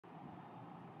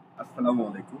আসসালামু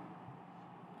আলাইকুম।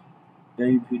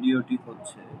 এই ভিডিওটি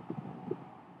হচ্ছে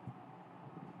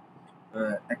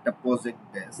একটা প্রজেক্ট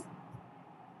বেস।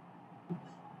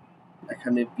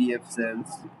 এখানে PF sense,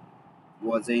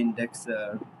 was A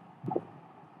ইন্ডেক্সার,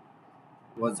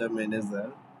 was a manager,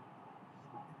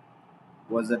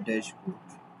 was A dashboard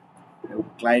এবং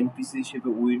ক্লায়েন্ট পিসি হিসেবে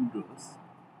উইন্ডোজ।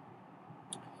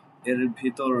 এর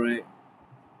ভিতরে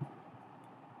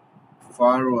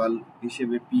ফায়ারওয়াল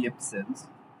হিসেবে পিএফ সেন্স,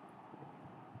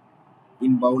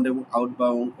 ইনবাউন্ড এবং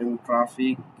আউটবাউন্ড এবং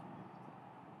ট্রাফিক,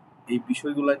 এই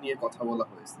বিষয়গুলো নিয়ে কথা বলা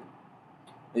হয়েছে।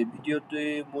 এই ভিডিওটি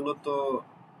মূলত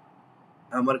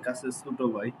আমার কাছে ছোট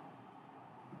ভাই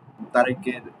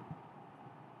তারেকের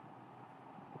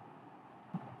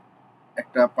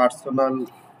একটা পার্সোনাল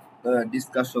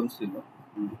ডিসকাশন ছিল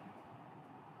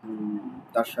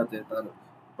তার সাথে তার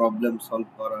প্রবলেম সলভ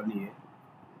করা নিয়ে।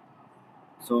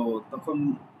 সো তখন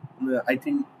আই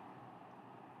থিঙ্ক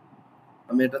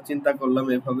আমি এটা চিন্তা করলাম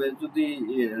এভাবে যদি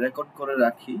রেকর্ড করে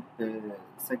রাখি,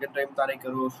 সেকেন্ড টাইম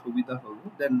তারেকেরও সুবিধা হবে,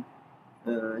 দেন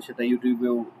সেটা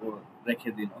ইউটিউবেও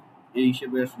রেখে দিলাম। এই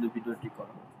হিসেবে আসলে ভিডিওটি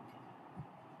করা।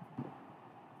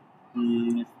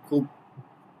 খুব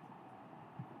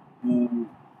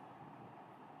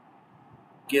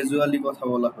ক্যাজুয়ালি কথা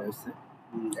বলা হয়েছে,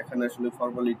 এখানে আসলে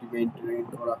ফর্মালিটি মেইনটেইন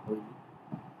করা হয়নি।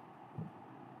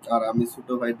 আর আমি ছোট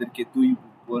ভাইদেরকে তুই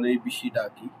বলেই বেশি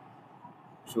ডাকি,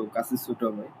 সো কাছে ছোট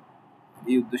ভাই,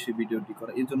 এই উদ্দেশ্যে ভিডিওটি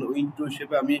করা। এই জন্য ইন্ট্রো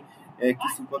হিসেবে আমি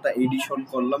কিছু কথা এডিশন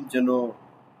করলাম যেন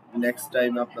নেক্সট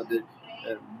টাইম আপনাদের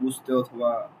বুঝতে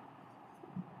অথবা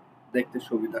দেখতে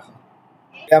সুবিধা হয়।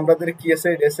 আমাদের কি আছে?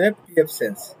 এটা আছে পিএফ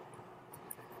সেন্স,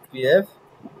 পিএফ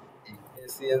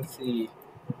এসিএনসি,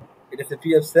 এটা হচ্ছে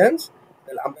পিএফ সেন্স।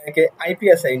 তাহলে আমরা একে আইপি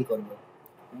অ্যাসাইন করব।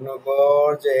 মনে কর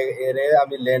যে এরে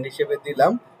আমি ল্যান্ড হিসেবে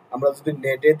দিলাম। আমরা যদি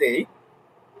নেটে দেই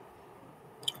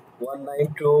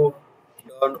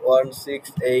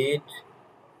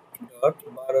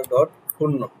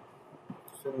 192.168.12.0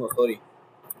 সরি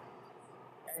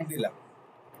দিলাম,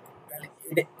 তাহলে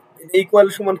এটা ইকুয়াল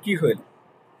সমান কি হইল?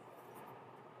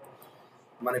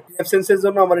 মানে পিএফ সেন্সের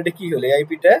জন্য আমার এটা কি হলো?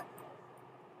 আইপিটা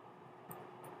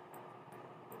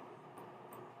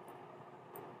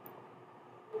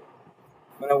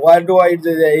মানে ওয়ার্ল্ড ওয়াইড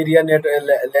যে এরিয়া নেট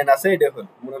ল্যান আছে এটা হল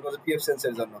মনে করো পিএফ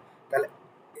সেন্সের জন্য। তাহলে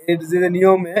এর যে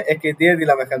নিয়মে একে দিয়ে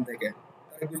দিলাম এখান থেকে,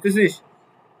 তাহলে বুঝতেছিস?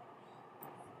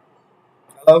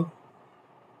 হ্যালো,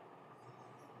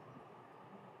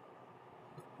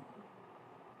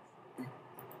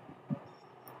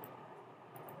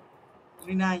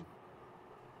 নাই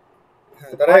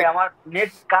ভাই আমার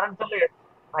নেট কারেন্ট চলে গেছে,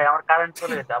 ভাই আমার কারেন্ট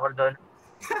চলে গেছে, আবার জয়েন।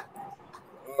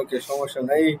 ওকে, সমস্যা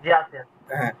নাই। জি আছে।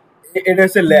 হ্যাঁ, এটা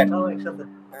হচ্ছে ল্যান।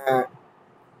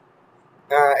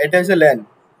 এটা হচ্ছে ল্যান,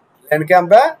 ল্যানকে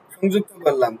আমরা সংযুক্ত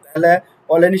করলাম, তাহলে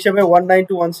অনলাইন হিসেবে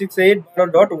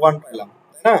 192.168.12.1 পেলাম,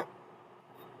 তাই না?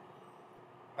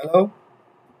 হ্যালো,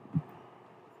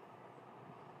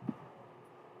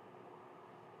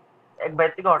 এক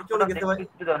বাইর থেকে হটস্পট দেখতে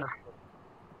কিছু জানো।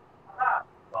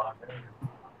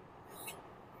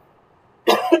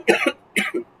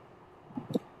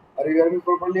 Are you hearing me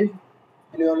properly?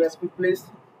 Can you all speak please?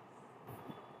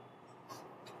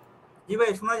 জি ভাই,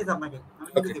 শোনা যেত আপনাকে, আমি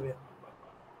কিন্তু দেবে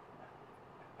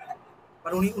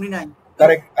আর উনি নাই।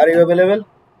 Tarekh, are you available?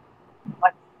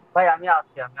 ভাই আমি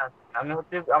আছি, আমি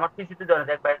হচ্ছে আমার পিসিতে জয়েন,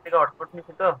 এক বাইর থেকে হটস্পট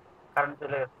নিছি তো কারেন্ট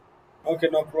চলে গেছে। Okay,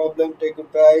 no problem, take your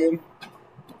time.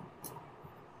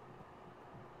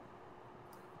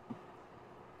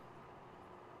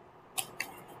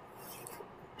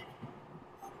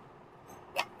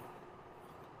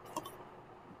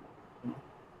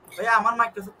 ভাইয়া আমার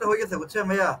মাইক্রোসফটটা হয়ে গেছে, বুঝছেন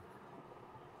ভাইয়া?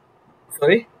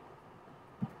 Sorry?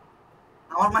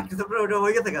 আমার মাইক্রোসফটটা ওটা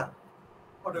হয়ে গেছে গা।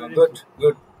 Good,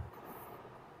 good.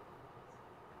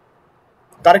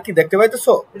 Tarekh কি দেখতে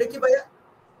পাইতেছো? এটা কি ভাইয়া?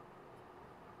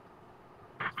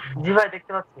 জি ভাই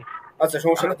দেখতে পাচ্ছি। আচ্ছা,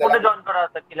 সমস্যা নেই, কোনে জয়েন করা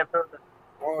আছে কি ল্যাপটপে?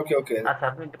 ওকে ওকে, আচ্ছা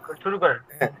আপনি শুরু করেন।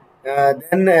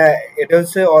 দেন এটা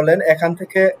হচ্ছে অনলাইন। এখান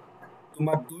থেকে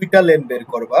তোমার দুইটা লেন বের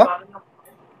করবা।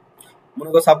 মনে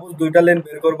করো সাপোজ দুইটা লেন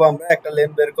বের করবো আমরা, একটা লেন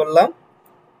বের করলাম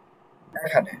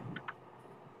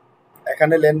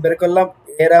এখানে লেন বের করলাম,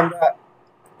 এর আমরা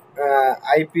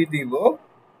আইপি দিব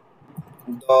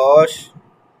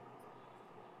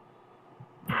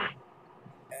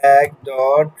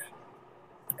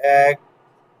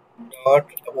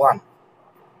 10.1.1।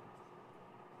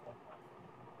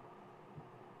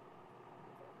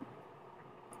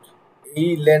 এই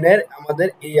লেনের আমাদের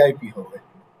এই আইপি হবে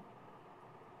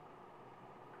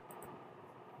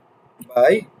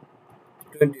বাই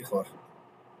 24,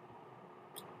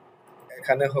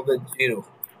 এখানে হবে 0।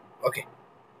 ওকে,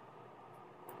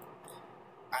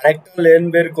 আরেকটা লেন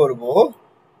বের করব,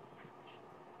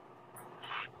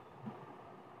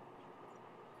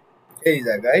 এই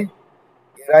জায়গায়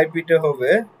এর আইপিটা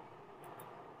হবে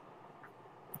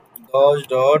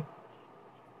 10.1.2.0/24।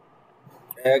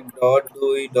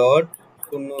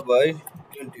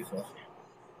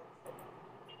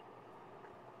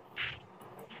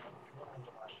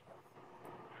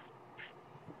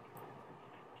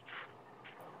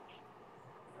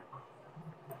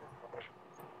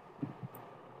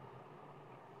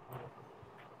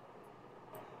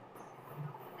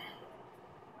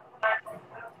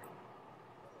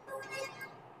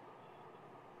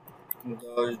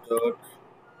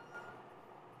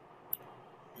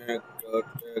 10.1.1.2,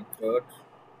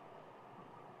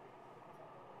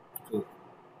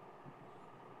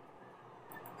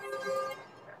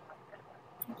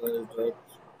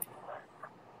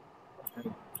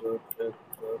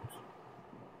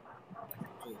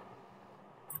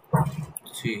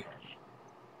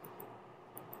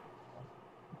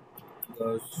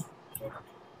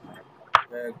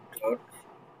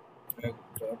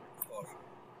 10.1.1.4।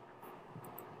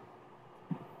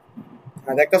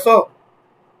 হ্যাঁ, দেখতেছো?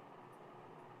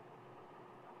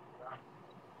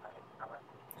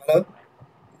 হ্যালো?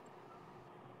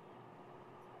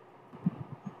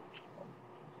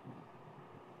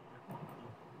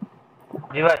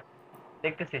 জি ভাই,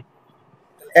 দেখতেছি।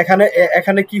 এখানে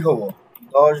এখানে কি হবো?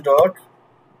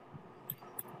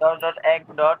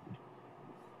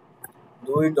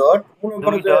 10.2.2. মনে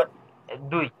করো যে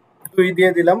 10.2. 2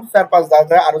 দিয়ে দিলাম, 4-5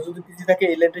 দাঁড়ায় আরো যদি পিসি থাকে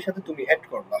এই লেনটার সাথে তুমি অ্যাড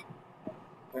করবা,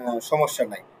 সমস্যা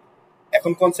নাই।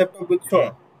 এখন কনসেপ্টটা বুঝছো? জি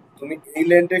তুমি এই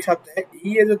লেনটার সাথে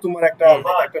এই যে তোমার একটা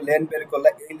জি একটা লেন বের করলা,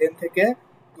 এই লেন থেকে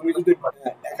তুমি যদি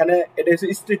এখানে এটা হচ্ছে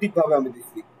স্ট্যাটিক ভাবে আমি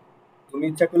দিচ্ছি, তুমি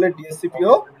ইচ্ছা করলে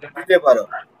ডিএসসিপিও দিতে পারো,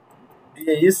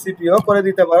 ডিএসসিপিও করে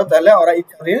দিতে পারো, তাহলে ওরা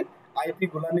ইচ্ছাধীন আইপি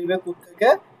গুলা নিবে কোথ থেকে,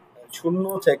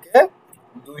 0 থেকে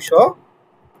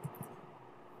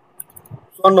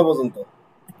 254 পর্যন্ত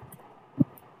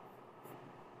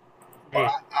জি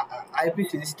আইপি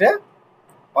সিরিজটা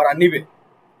ওরা নিবে,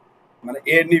 মানে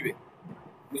এ নিবে,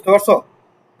 বুঝতে পারছো?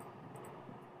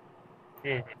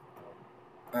 জি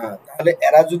তাহলে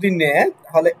এরা যদি নেয়,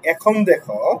 তাহলে এখন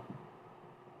দেখো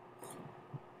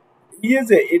ইয়ে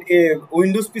যে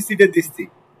উইন্ডোজ পিসিতে দিচ্ছি,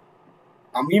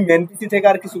 আমি মেন পিসি থেকে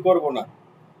আর কিছু করব না।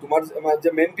 তোমার যে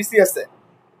মেন পিসি আছে,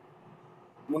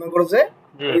 মনে করো যে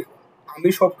জি ওই আমি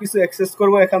সবকিছু অ্যাক্সেস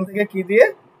করব এখান থেকে কি দিয়ে,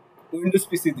 উইন্ডোজ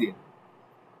পিসি দিয়ে।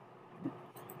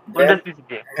 দেন উইন্ডোজ পিসি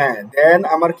দিয়ে। হ্যাঁ, দেন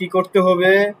আমার কি করতে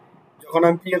হবে, যখন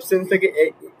আমি পিএফসেন থেকে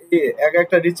এক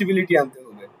একটা রিচেবিলিটি আনতে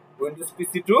হবে উইন্ডোজ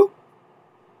পিসি টু,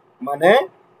 মানে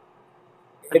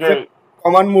ওই এর যে যে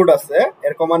কমান্ড মোড আছে,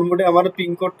 এর কমান্ড মোডে আমার পিং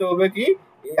করতে হবে কি,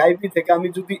 এই আইপি থেকে আমি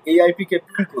যদি এই আইপি কে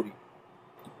পিং করি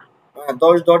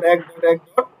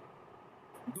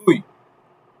 10.1.1.2,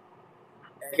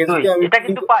 একে 2 যদি আমি এটা পিং,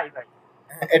 কিন্তু পাই ভাই।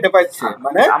 এটা পাচ্ছে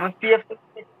মানে আমি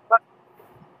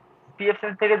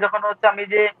পিএফসেন থেকে যখন হচ্ছে আমি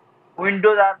যে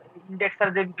উইন্ডোজ আর ইন্ডেক্সার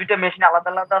যে দুইটা মেশিন আলাদা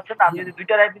আলাদা আছে না, আমি যদি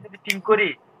দুইটার আইপি যদি টিম করি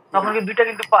তখন কিন্তু দুইটা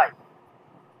কিন্তু পাই।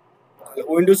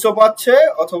 উইন্ডোজও পাচ্ছে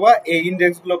অথবা এই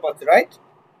ইন্ডেক্স গুলো পাচ্ছে, রাইট?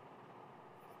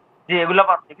 যে এগুলো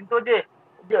পাচ্ছে, কিন্তু ওই যে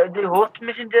যে হোস্ট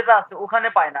মেশিন যেটা আছে ওখানে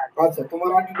পায় না। আচ্ছা, তোমার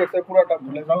আর্কিটেকচার পুরোটা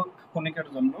ভুলে যাও ক্ষণিকের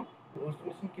জন্য, হোস্ট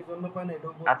মেশিন কি জন্য পায় না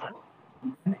এটাও বলবো। আচ্ছা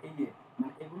Then এই যে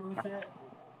মানে এগুলো হচ্ছে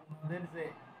ওনাদের যে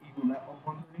ইগুলা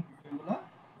অভ্যন্তরীণ বিষয়গুলা,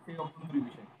 সেই অভ্যন্তরীণ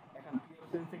বিষয়। এখন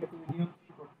পিএফসেন থেকে তুমি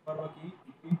নিয়ন্ত্রণ করতে পারবা কি,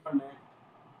 ইন্টারনেট,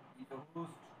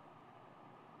 হোস্ট,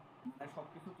 মানে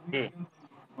সবকিছু তুমি জি নিয়ন্ত্রণ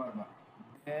করতে পারবা।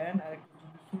 দেন আরেকটা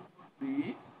যদি সুপার করি,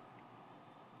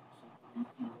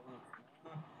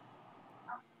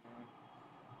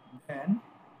 দেন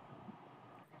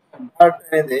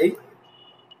টেনে দেই,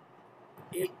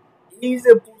 এই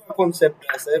যে পুরো কনসেপ্ট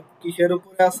আছে কিসের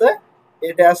উপরে আছে,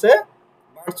 এটা আছে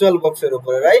ভার্চুয়াল বক্সের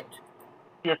উপরে, রাইট?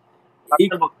 এই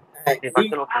ভার্চুয়াল বক্স। হ্যাঁ জি এই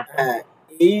ভার্চুয়াল বক্স। হ্যাঁ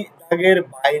এই দাগের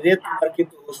বাইরে তোমার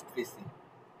কিন্তু হোস্ট পিসি,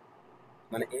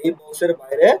 মানে এই বক্সের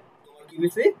বাইরে তোমার কি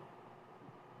পিসি,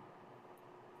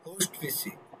 হোস্ট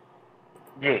পিসি।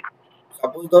 জি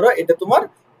সাপোজ ধরো এটা তোমার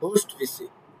হোস্ট পিসি,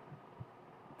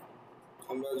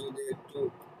 আমরা যদি একটু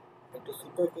একটু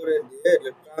ছোট করে দিয়ে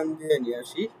টান দিয়ে নিয়ে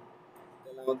আসি,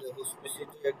 তাহলে আমাদের হোস্ট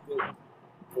পিসিটা একটু,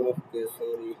 ওকে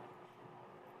সরি,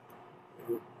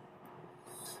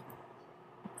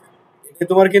 এটা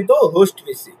তোমার কিন্তু হোস্ট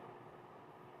পিসি।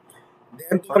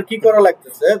 দেন তোমার কি করা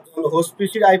লাগতেছে, হোস্ট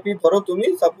পিসির আইপি ধরো তুমি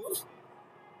সাপোজ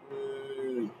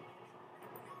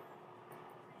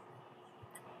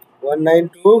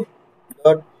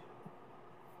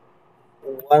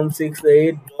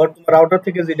 192.168 ডট, তোমার রাউটার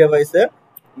থেকে যেটা পাইছে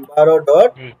 12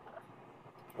 ডট জি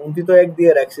 29 তো এক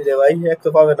দিয়ে রাখছি রে ভাই, এক তো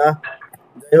পাবে না।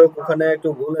 যাই হোক ওখানে একটু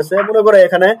ভুল আছে, মনে করো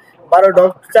এখানে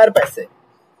 12.4 পাইছে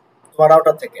তোমার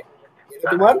রাউটার থেকে। এটা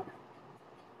তোমার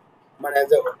মানে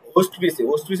যে হোস্ট পিসি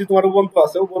তোমার উবুন্টু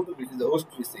আছে, উবুন্টু পিসি যে হোস্ট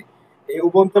পিসি, এই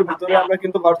উবুন্টুর ভিতরে আমরা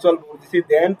কিন্তু ভার্চুয়াল বোর্ড দিছি,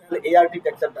 দেন তাহলে এই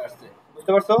আর্কিটেকচারটা আসছে,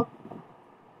 বুঝতে পারছো?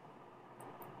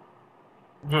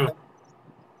 জি।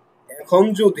 এখন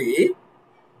যদি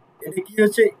এটা কি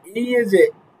হচ্ছে, এই যে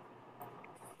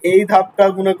এই ধাপটা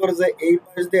মনে করো যে এই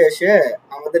পাশ দিয়ে এসে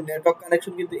আমাদের নেটওয়ার্ক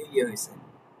কানেকশন কিন্তু এই হয়েছে,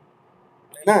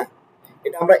 তাই না?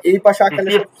 এটা আমরা এই পাশে আঁকালে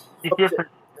সিসিএফ সিসিএফ সবচেয়ে,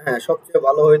 হ্যাঁ সবচেয়ে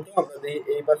ভালো হইতো। আমরা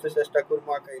এই পাশে চেষ্টা করবো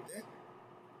আঁকাইতে।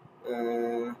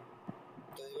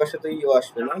 তো এই পাশে তো ইও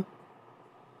আসবে না,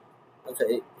 আচ্ছা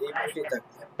এই পাশেই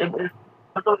থাকবে।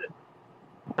 ছোট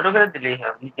ছোট করে দিলেই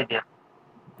হয় নিচে দিয়ে।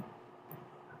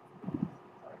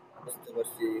 বুঝতে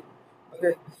পারছি।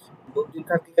 ওকে, বুদ্ধি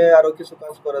থাকলে আরো কিছু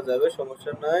কাজ করা যাবে,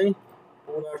 সমস্যা নাই।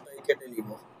 পুরাটাই কেটে নিব,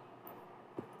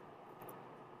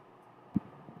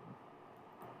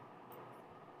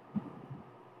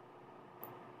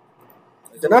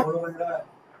 হয়েছে না?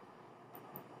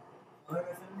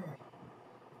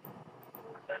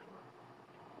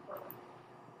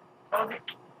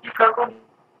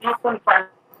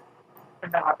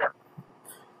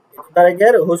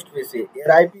 তারেকের হোস্ট পিসি এর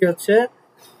আইপি হচ্ছে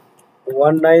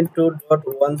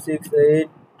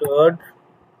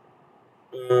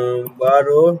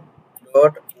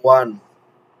 192.168.12.1।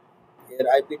 এর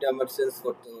আইপিটা আমার চেঞ্জ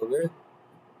করতে হবে।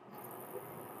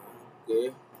 ওকে,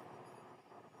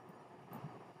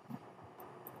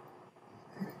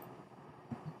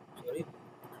 সরি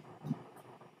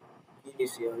কি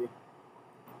নিছি আমি।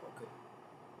 ওকে,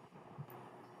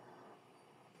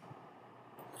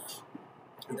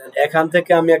 এখান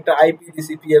থেকে আমি একটা আইপি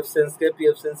দিছি পিএফ সেন্স কে।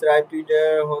 পিএফ সেন্স এর আইপিটা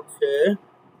হচ্ছে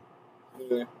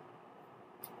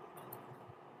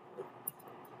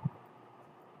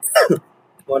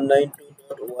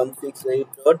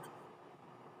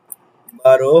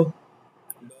 192.168.12.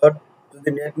 যদি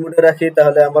নেট মোডে রাখি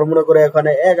তাহলে আমার মনে করে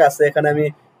এখানে 1 আছে, এখানে আমি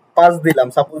 5 দিলাম,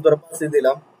 সাপোজ ধরো 5ই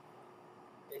দিলাম।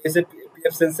 এই হচ্ছে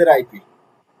পিএফ সেন্সের আইপি।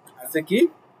 আছে কি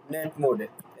নেট মোডে,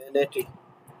 নেটে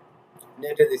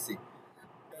নেটে দিছি।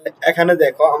 তাহলে এখানে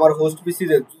দেখো আমার হোস্ট পিসি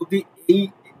যদি এই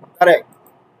কারেক্ট,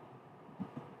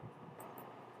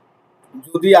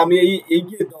 যদি আমি এই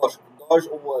গিয়ে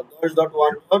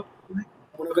 10.1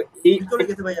 মনে করো এই চলে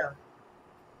গেছে ভাইয়া।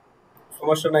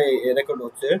 সমস্যা নাই, রেকর্ড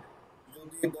হচ্ছে।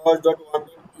 যদি 10.1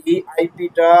 এই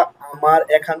আইপিটা আমার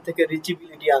এখান থেকে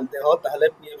রিচেবিলিটি আনতে হয়, তাহলে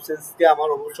পিএফসেন্স কে আমার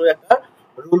অবশ্যই একটা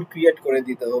রুল ক্রিয়েট করে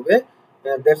দিতে হবে।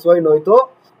 দ্যাটস ওয়াই, নয়তো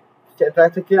সেটা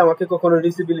থেকে আমাকে কখনো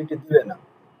রিচেবিলিটি দিবে না,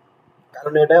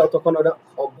 কারণ এটা তখন ওটা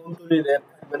অভ্যন্তরীণ নেট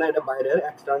থাকবে না, এটা বাইরের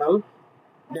এক্সটার্নাল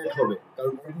নেট হবে।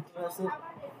 কারণ এর ভিতরে আছে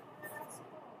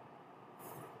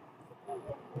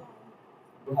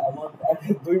আমার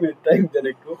 2 মিনিট টাইম দেন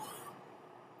একটু,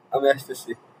 আমি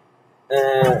আসতেছি।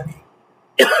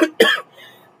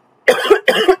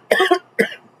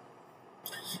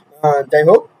 আহ, যাই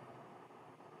হোক,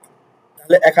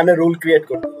 তাহলে এখানে রুল ক্রিয়েট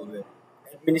করতে হবে।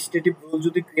 অ্যাডমিনিস্ট্রেটিভ রুল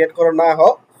যদি ক্রিয়েট করা না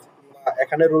হয়, বা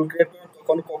এখানে রুল ক্রিয়েট করা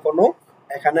তখন কখনো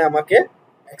এখানে আমাকে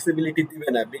অ্যাক্সেসিবিলিটি দিবে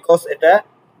না, বিকজ এটা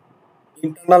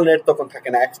ইন্টারনাল নেট তখন থাকে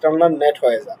না, এক্সটার্নাল নেট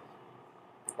হয়ে যায়।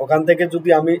 ওখান থেকে যদি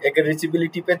আমি একে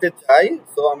রিচেবিলিটি পেতে চাই,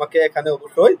 তো আমাকে এখানে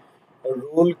অবশ্যই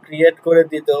রুল ক্রিয়েট করে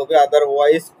দিতে হবে,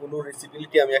 আদারওয়াইজ কোনো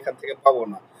রিচেবিলিটি আমি এখান থেকে পাবো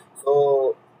না। তো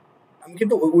আমি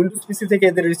কিন্তু উইন্ডোজ পিসি থেকে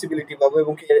এদের রিচেবিলিটি পাবো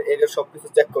এবং এদের সবকিছু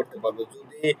চেক করতে পারবো।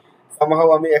 যদি সামহাও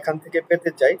আমি এখান থেকে পেতে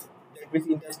চাই, দ্যাট মিন্স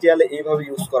ইন্ডাস্ট্রিয়ালে এইভাবে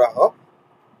ইউজ করা হয়,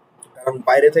 কারণ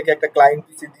বাইরে থেকে একটা ক্লায়েন্ট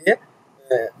পিসি দিয়ে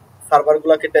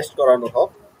সার্ভারগুলোকে টেস্ট করানো হোক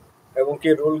এবং কি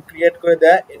রুল ক্রিয়েট করে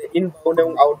দেয়, ইনবাউন্ড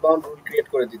এবং আউটবাউন্ড রুল ক্রিয়েট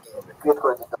করে দিতে হবে।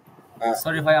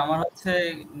 সরি ভাই, আমার হচ্ছে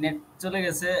নেট চলে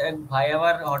গেছে, এক ভাই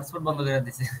আবার হটস্পট বন্ধ করে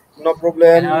দিছে। নো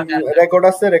প্রবলেম, এখন আমার কাজ- রেকর্ড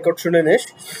আছে, রেকর্ড শুনে নিস।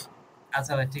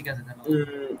 আচ্ছা ভাই, ঠিক আছে, ধন্যবাদ।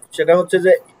 সেটা হচ্ছে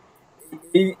যে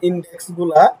এই ইন্ডেক্স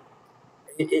গুলা,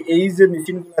 এই যে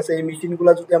মেশিন গুলো আছে, এই মেশিন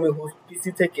গুলা যদি আমি হোস্ট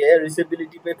পিসি থেকে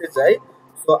রিচেবিলিটি পেতে চাই,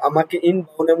 তো আমাকে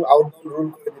ইনবাউন্ড এবং আউটবাউন্ড রুল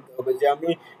করে দিতে হবে যে আমি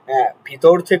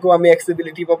ভিতর থেকেও আমি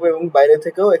অ্যাক্সেসিবিলিটি পাবো এবং বাইরে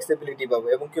থেকেও অ্যাক্সেসিবিলিটি পাবো,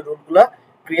 এবং কি রুলগুলা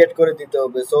ক্রিয়েট করে দিতে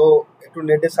হবে। সো একটু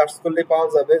নেটে সার্চ করলে পাওয়া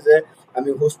যাবে যে আমি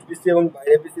হোস্ট পিসি এবং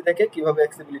বাইরে পিসি থেকে কিভাবে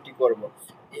অ্যাক্সেসিবিলিটি করব।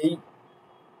 এই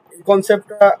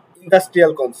কনসেপ্টটা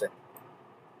ইন্ডাস্ট্রিয়াল কনসেপ্ট।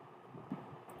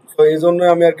 তো এই জন্য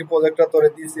আমি আর কি প্রজেক্টটা তোরে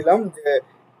দিয়েছিলাম যে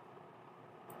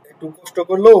একটু কষ্ট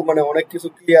করলেও মানে অনেক কিছু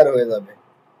ক্লিয়ার হয়ে যাবে।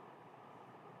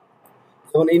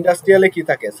 যেমন ইন্ডাস্ট্রিয়ালে কি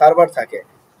থাকে, সার্ভার থাকে,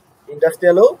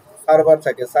 ইন্ডাস্ট্রিয়ালেও সার্ভার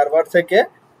থাকে, সার্ভার থেকে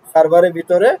সার্ভারের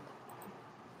ভিতরে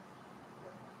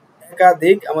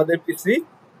একাধিক আমাদের পিসি,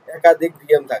 একাধিক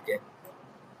ভিএম থাকে।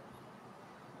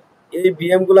 এই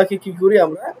ভিএম গুলাকে কি করি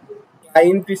আমরা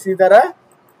ক্লায়েন্ট পিসি দ্বারা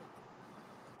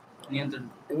নিয়ন্ত্রণ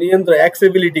নিয়ন্ত্রণ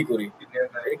অ্যাক্সেসিবিলিটি করি।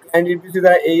 এই ক্লায়েন্ট পিসি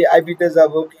দ্বারা এই আইপিতে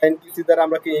যাব, ক্লায়েন্ট পিসি দ্বারা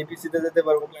আমরা কি এই পিসিতে যেতে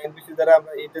পারবো, ক্লায়েন্ট পিসি দ্বারা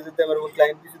আমরা এইতে যেতে পারবো,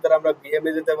 ক্লায়েন্ট পিসি দ্বারা আমরা ভিএম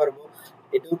এ যেতে পারবো।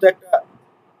 এটাও তো একটা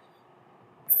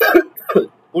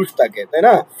টুলস থাকে, তাই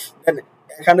না?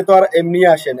 এখানে তো আর এমনি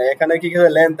আসে না, এখানে কি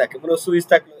ল্যান থাকে, কোনো সুইচ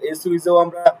থাকলো, এই সুইচেও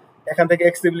আমরা এখান থেকে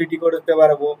অ্যাক্সেসিবিলিটি করতে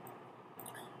পারবো।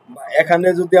 বা এখানে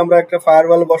যদি আমরা একটা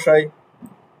ফায়ারওয়াল বসাই,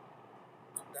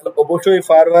 তাহলে অবশ্যই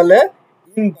ফায়ারওয়ালে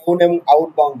ইনবাউন্ড এবং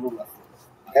আউটবাউন্ড রুল আছে।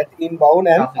 এট inbound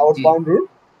and outbound rule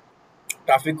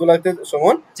traffic গুলাতে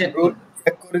সমান রুল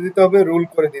চেক করে দিতে হবে, রুল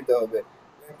করে দিতে হবে।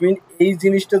 এই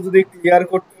জিনিসটা যদি ক্লিয়ার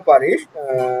করতে পারিস,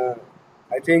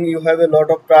 I think you have a lot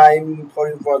of time for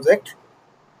your project.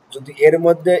 যদি এর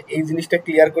মধ্যে এই জিনিসটা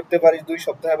ক্লিয়ার করতে পারিস 2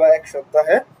 সপ্তাহে বা 1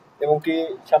 সপ্তাহে, এবং কি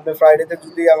সামনে ফ্রাইডেতে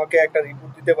যদি আমাকে একটা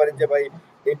রিপোর্ট দিতে পারিস যে ভাই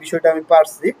এই বিষয়টা আমি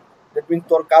পারছি, দ্যাট মিন্স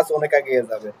তোর কাজ অনেক এগিয়ে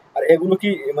যাবে। আর এগুলো কি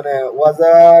মানে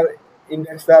ওয়াজার,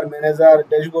 ইন্ডেক্সার, ম্যানেজার,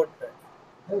 ড্যাশবোর্ড,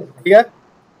 ঠিক আছে?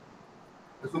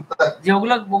 যে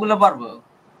ওগুলা পারবো।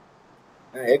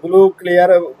 এগুলো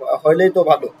ক্লিয়ার হইলেই তো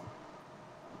ভালো।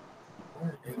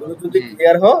 এগুলো যদি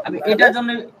ক্লিয়ার হয়, আমি এটার জন্য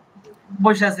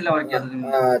বসে আছিলাম আর কি এতদিন।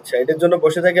 আচ্ছা, এটার জন্য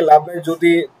বসে থেকে লাভ নেই।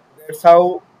 যদি দ্যাটস হাউ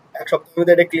এক সপ্তাহের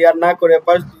মধ্যে এটা ক্লিয়ার না করে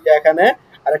পাস, তুই এখানে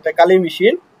আর একটা কালি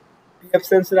মেশিন, পিএফ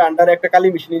সেন্সের আন্ডারে একটা কালি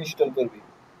মেশিন ইনস্টল করবি,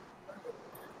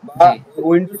 বা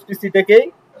উইন্ডোজ পিসি থেকেই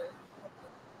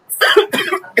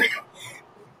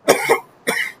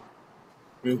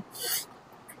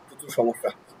প্রচুর সমস্যা।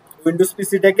 উইন্ডোজ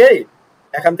পিসি থেকেই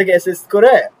এখান থেকে এসএস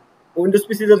করে, উইন্ডোজ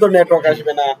পিসিতে তো নেটওয়ার্ক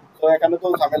আসবে না, তো এখানে তো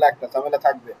ঝামেলা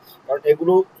থাকবে। কারণ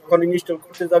এগুলো যখন ইনস্টল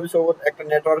করতে যাবি সব একটা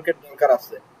নেটওয়ার্কের দরকার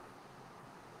আছে।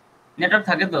 নেটওয়ার্ক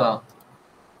থাকে তো,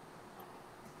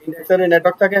 ইন্ডেক্সারে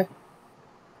নেটওয়ার্ক থাকে।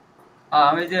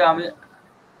 আমি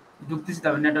ঢুকতেছি,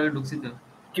 তবে নেটওয়ার্কে ঢুকছি তো।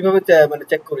 কিভাবে মানে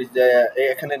চেক করিস যে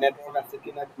এখানে নেটওয়ার্ক আছে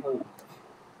কিনা?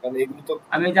 কারণ এগুলো তো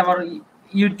আমি যে আমার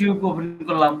ইউটিউব ওপেন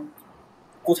করলাম।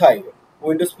 কোথায়?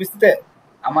 উইন্ডোজ পিসিতে?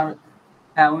 আমার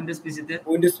হ্যাঁ, উইন্ডোজ পিসিতে।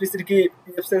 উইন্ডোজ পিসির কি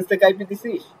পিএফ সেন্স থেকে আইপি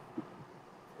দিছিস?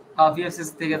 পিএফএস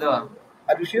থেকে দেওয়া।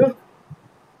 Are you sure?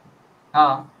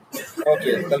 হ্যাঁ,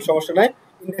 ওকে, তাহলে সমস্যা নাই।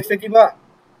 ইন্ডেক্সে কি বা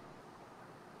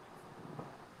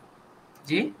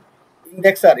জি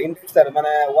ইন্ডেক্সার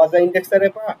মানে ওয়াজা ইন্ডেক্সারে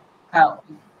পা? হ্যাঁ,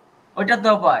 ওইটা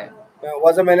তো পাই।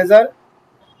 ওয়াজা ম্যানেজার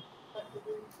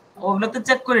ওগুলো তো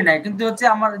চেক করি নাই, কিন্তু হচ্ছে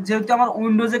আমার যেহেতু আমার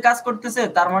উইন্ডোজে কাজ করতেছে,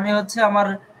 তার মানে হচ্ছে আমার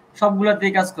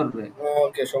সবগুলাতেই কাজ করবে।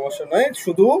 ওকে, সমস্যা নাই।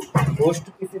 শুধু হোস্ট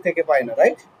পিসি থেকে পাই না,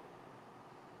 রাইট?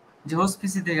 যে হোস্ট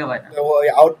পিসি থেকে পাই না। ওই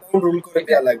আউটবাউন্ড রুল করে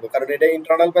দেওয়া লাগবে, কারণ এটা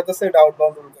ইন্টারনাল পেতেছে, এটা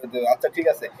আউটবাউন্ড রুল করে দেবে। আচ্ছা ঠিক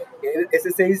আছে,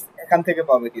 এসএসএইচ এখান থেকে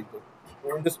পাবে, কিন্তু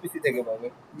উইন্ডোজ পিসি থেকে পাবে।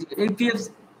 এই পিএফ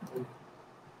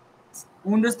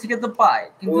উইন্ডোজ থেকে তো পাই,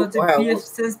 কিন্তু হচ্ছে পিএফ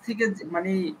সেন্স থেকে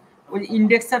মানে ওই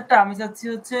ইন্ডেক্সারটা আমি চাচ্ছি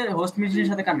হচ্ছে হোস্ট মেশিনের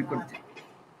সাথে কানেক্ট করতে,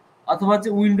 অথবা হচ্ছে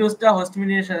উইন্ডোজটা হোস্ট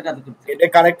মেশিনের সাথে কানেক্ট করতে। এটা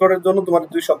কানেক্ট করার জন্য তোমার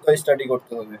 2 সপ্তাহ স্টাডি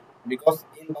করতে হবে, বিকজ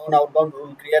ইনবাউন্ড আউটবাউন্ড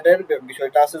রুল ক্রিয়েটের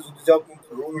বিষয়টা আছে। যদি যাও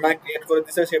রুল না ক্রিয়েট করে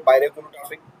দিছে, সে বাইরে কোনো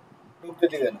ট্রাফিক ঢুকতে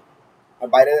দিবে না। আর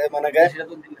বাইরে মানে সেটা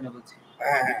তো দিবে না বলছি।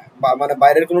 হ্যাঁ, মানে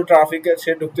বাইরের কোনো ট্রাফিক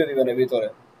সে ঢুকতে দিবে না ভিতরে।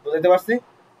 বুঝতে পারছি?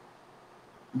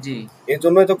 জি, এর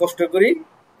জন্যই তো কষ্ট করি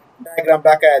ডায়াগ্রামটা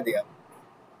আঁকায়া দিয়া।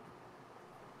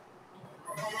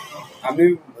 আমি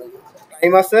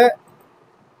টাইম আছে,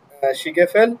 শিখে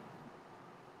ফেল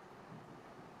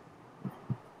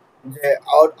যে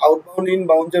আউটবাউন্ড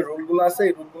ইনবাউন্ড যে রুলগুলো আছে,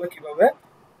 এই রুলগুলো কিভাবে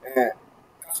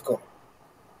কাজ করে।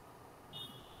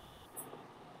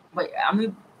 ভাই আমি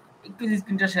একটু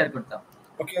স্ক্রিনটা শেয়ার করতাম।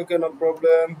 ওকে, নো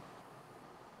প্রবলেম।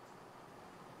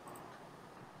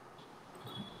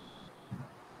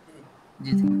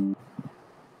 জি,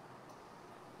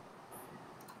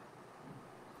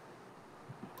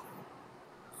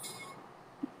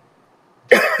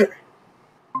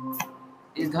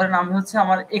 এই ধরেন আমি হচ্ছে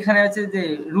আমার এখানে আছে যে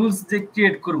রুলস যে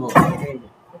ক্রিয়েট করব,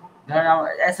 ধরেন আমার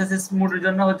এসএসএস মোডের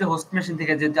জন্য হচ্ছে হোস্ট মেশিন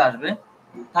থেকে যেতে আসবে,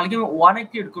 তাহলে কি আমি ওয়ানে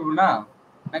ক্রিয়েট করব না,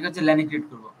 নাকি হচ্ছে ল্যানে ক্রিয়েট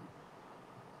করব?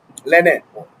 লেনে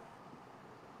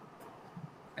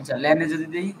আচ্ছা, ল্যানে যদি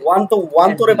দেই ওয়ান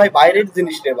তো রে ভাই বাইরের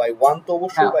জিনিস রে ভাই, ওয়ান তো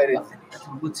অবশ্যই বাইরের জিনিস।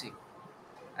 বুঝছি।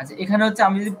 আচ্ছা, এখানে হচ্ছে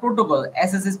আমি যদি প্রোটোকল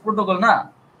এসএসএস প্রোটোকল না,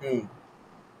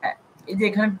 এই যে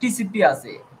এখানে টিসিপি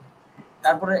আছে,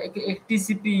 তারপরে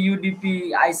টিসিপি, ইউডিপি,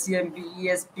 আইসিএমপি,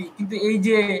 ইএসপি, কিন্তু এই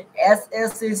যে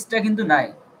এসএসএস টা কিন্তু নাই।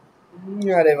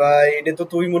 আরে ভাই, এটা তো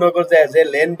তুই মনে কর যে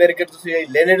লেন বের করতেছিস, এই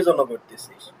লেনের জন্য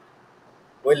করতেছিস।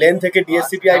 ওই লেন থেকে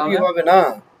ডিএসসিপি আইপি হবে না,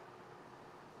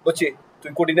 বুঝছি?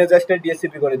 তুই কোডিনে জাস্ট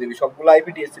ডিএসসিপি করে দিবি, সবগুলো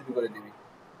আইপি ডিএসসিপি করে দিবি।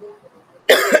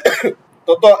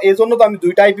 তো এই জন্য তো আমি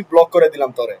 2টা আইপি ব্লক করে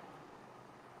দিলাম তোরে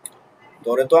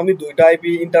তো আমি 2টা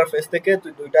আইপি ইন্টারফেস থেকে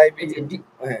তুই 2টা আইপি,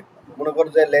 হ্যাঁ, মনে কর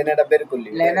যে লেন এটা বের করলি,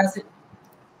 ল্যান আছে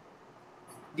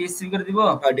ডিএসসিপি করে দিব।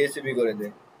 হ্যাঁ ডিএসসিপি করে দে।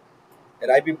 এর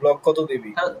আইপি ব্লক কত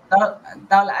দিবি?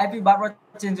 তাহলে আইপি বারবার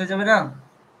চেঞ্জ হয়ে যাবে না?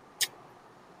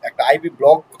 একটা আইপি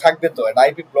ব্লক থাকবে তো, একটা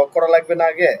আইপি ব্লক করা লাগবে না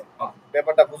আগে?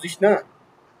 ব্যাপারটা বুঝিস না?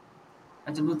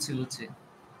 আচ্ছা বুঝছি।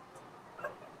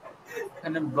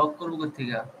 এখানে ব্লক করবো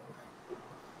কোথেকে?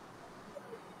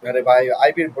 আরে ভাই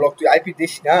আইপির ব্লক তুই আইপি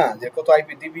দিস না, যে কত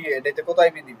আইপি দিবি, এটাতে কত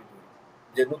আইপি দিবি তুই?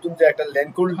 যে নতুন যে একটা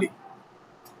ল্যান্ড করলি,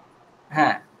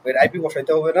 হ্যাঁ এর আইপি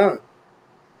বসাইতে হবে না?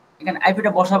 এখানে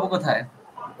আইপিটা বসাবো কোথায়?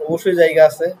 অবশ্যই জায়গা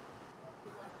আছে,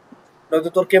 নয়তো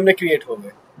তোর কেমনে ক্রিয়েট হবে?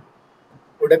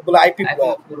 ওটা বলে আইপি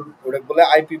ব্লক, ওটা বলে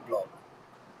আইপি ব্লক।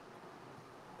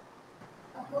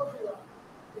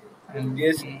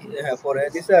 হ্যাঁ পরে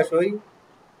দিছে আসই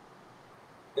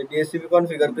ডিএসসিপি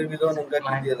কনফিগার করবি তখন ওটা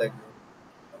কি দিয়ে লাগবে?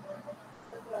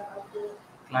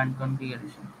 Client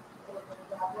configuration.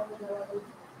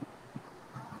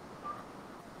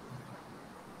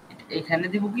 এখানে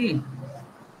দিব কি?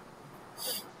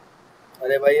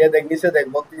 আরে ভাই এ দেখ নিচে দেখ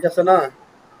 32 আছে না,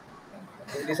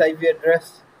 এলিস আইপি অ্যাড্রেস।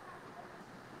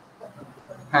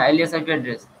 হ্যাঁ এলিয়াস আইপি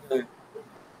অ্যাড্রেস।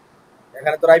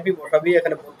 এখানে তোর আইপি বসাবি,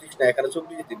 এখানে 32 না এখানে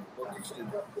 24 দিবি, 32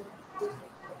 দিবি,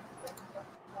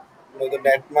 নয়তো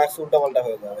নেট মার্কস উল্টা পাল্টা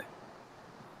হয়ে যাবে।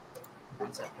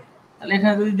 আচ্ছা তাহলে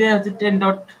এখানে যদি দেয়া হচ্ছে 10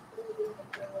 ডট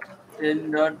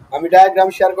আমি ডায়াগ্রাম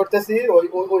শেয়ার করতেছি,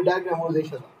 ওই ডায়াগ্রাম অনুযায়ী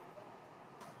সাজা।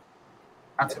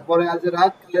 আচ্ছা পরে আজ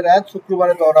রাত, কালে রাত,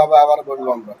 শুক্রবারে তো আবার বলবো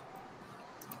আমরা।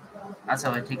 আচ্ছা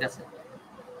ভাই ঠিক আছে।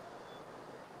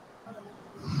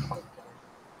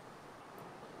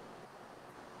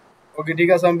 ওকে ঠিক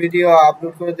আছে, আমি ভিডিও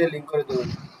আপলোড করে দিয়ে লিংক করে দেবো।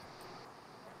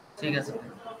 ঠিক আছে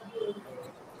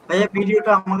ভাইয়া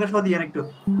ভিডিওটা আমাকে সহ দিয়েন একটু।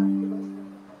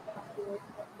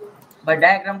 ভাই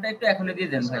ডায়াগ্রামটা একটু এখনই দিয়ে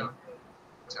দেন ভাই।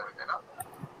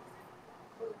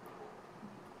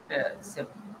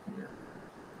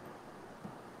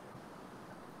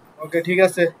 ওকে ঠিক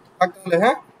আছে, থাক তাহলে।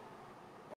 হ্যাঁ